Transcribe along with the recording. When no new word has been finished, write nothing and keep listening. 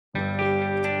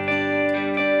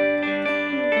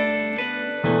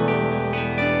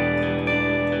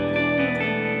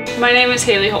my name is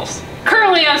Haley Holst.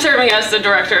 Currently, I'm serving as the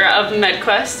director of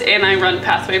MedQuest, and I run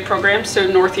pathway programs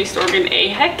through Northeast Oregon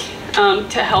AHEC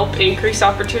to help increase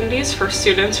opportunities for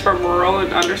students from rural and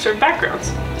underserved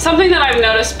backgrounds. Something that I've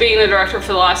noticed being the director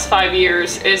for the last 5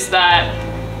 years is that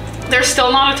there's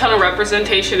still not a ton of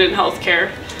representation in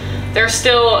healthcare. There's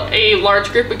still a large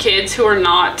group of kids who are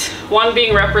not, one,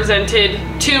 being represented,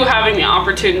 two, having the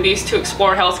opportunities to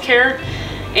explore healthcare.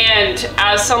 And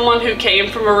as someone who came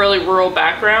from a really rural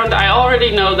background, I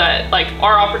already know that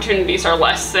our opportunities are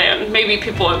less than maybe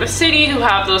people in the city who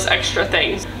have those extra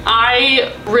things.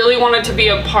 I really wanted to be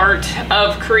a part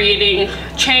of creating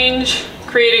change,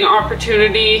 creating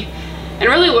opportunity, and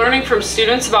really learning from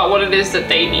students about what it is that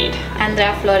they need.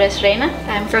 Andrea Flores Reina.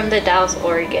 I'm from the Dalles,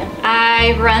 Oregon.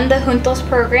 I run the Junto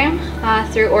program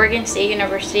through Oregon State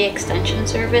University Extension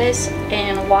Service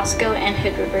in Wasco and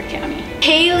Hood River County.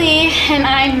 Haley and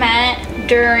I met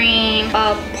during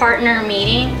a partner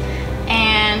meeting,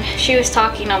 and she was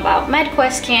talking about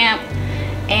MedQuest camp,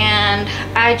 and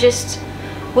I just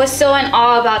was so in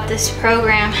awe about this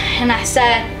program, and I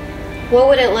said, what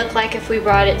would it look like if we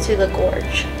brought it to the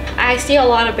Gorge? I see a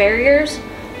lot of barriers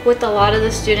with a lot of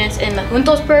the students in the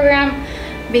Juntos program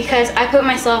because I put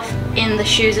myself in the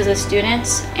shoes of the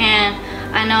students, and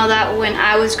I know that when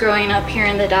I was growing up here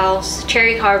in the Dalles,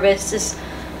 cherry harvest is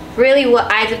really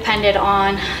what I depended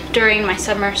on during my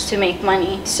summers to make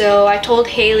money. So I told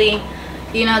Haley,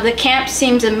 you know, the camp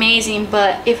seems amazing,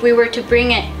 but if we were to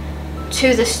bring it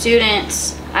to the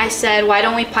students, I said, why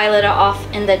don't we pilot it off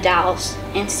in the Dalles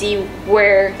and see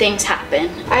where things happen.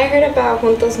 I heard about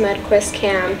Juntos MedQuest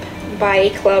camp by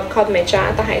a club called Mecha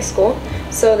at the high school.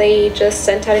 So they just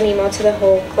sent out an email to the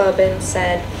whole club and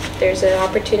said, there's an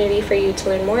opportunity for you to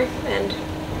learn more, and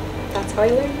that's how I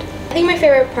learned. I think my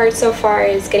favorite part so far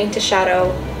is getting to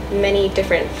shadow many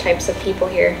different types of people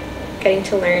here, getting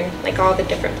to learn all the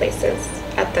different places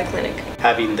at the clinic.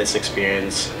 Having this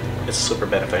experience is super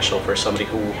beneficial for somebody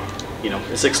who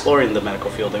is exploring the medical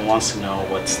field and wants to know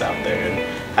what's out there, and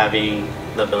having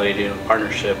the ability to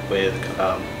partnership with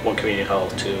One Community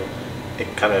Health to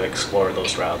kind of explore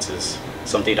those routes is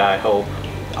something that I hope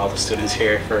all the students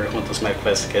here for Juntos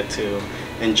MedQuest get to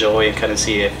enjoy and kind of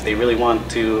see if they really want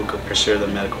to go pursue the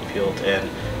medical field in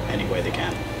any way they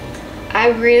can. I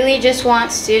really just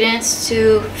want students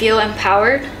to feel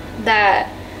empowered,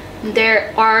 that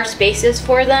there are spaces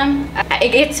for them.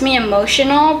 It gets me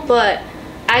emotional, but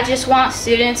I just want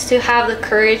students to have the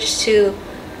courage to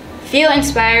feel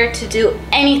inspired to do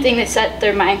anything they set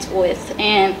their minds with,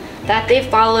 and that they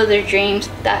follow their dreams,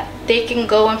 that they can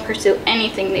go and pursue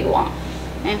anything they want.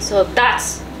 And so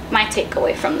that's my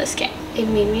takeaway from this camp. It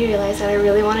made me realize that I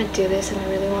really want to do this and I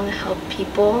really want to help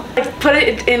people. I put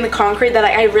it in the concrete that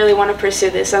I really want to pursue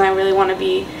this, and I really want to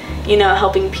be,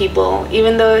 helping people.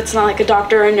 Even though it's not like a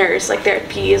doctor or a nurse,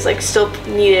 therapy is still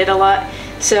needed a lot.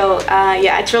 So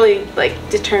yeah, it's really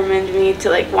determined me to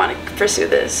want to pursue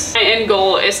this. My end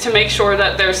goal is to make sure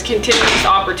that there's continuous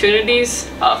opportunities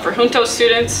for Junto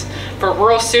students, for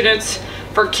rural students,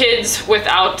 for kids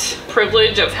without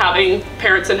privilege of having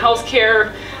parents in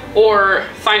healthcare or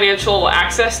financial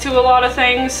access to a lot of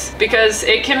things, because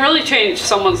it can really change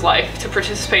someone's life to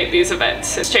participate in these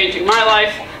events. It's changing my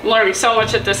life. I'm learning so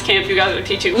much at this camp. You guys are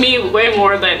teaching me way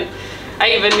more than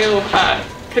I even knew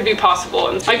could be possible.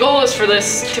 And my goal is for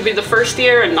this to be the first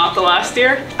year and not the last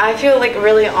year. I feel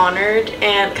really honored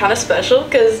and kind of special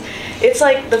because it's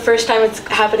the first time it's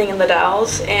happening in the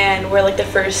Dalles, and we're the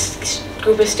first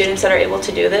group of students that are able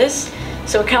to do this.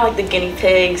 So we're kind of the guinea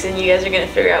pigs, and you guys are going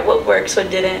to figure out what works,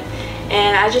 what didn't.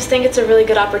 And I just think it's a really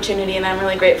good opportunity, and I'm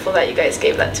really grateful that you guys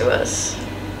gave that to us.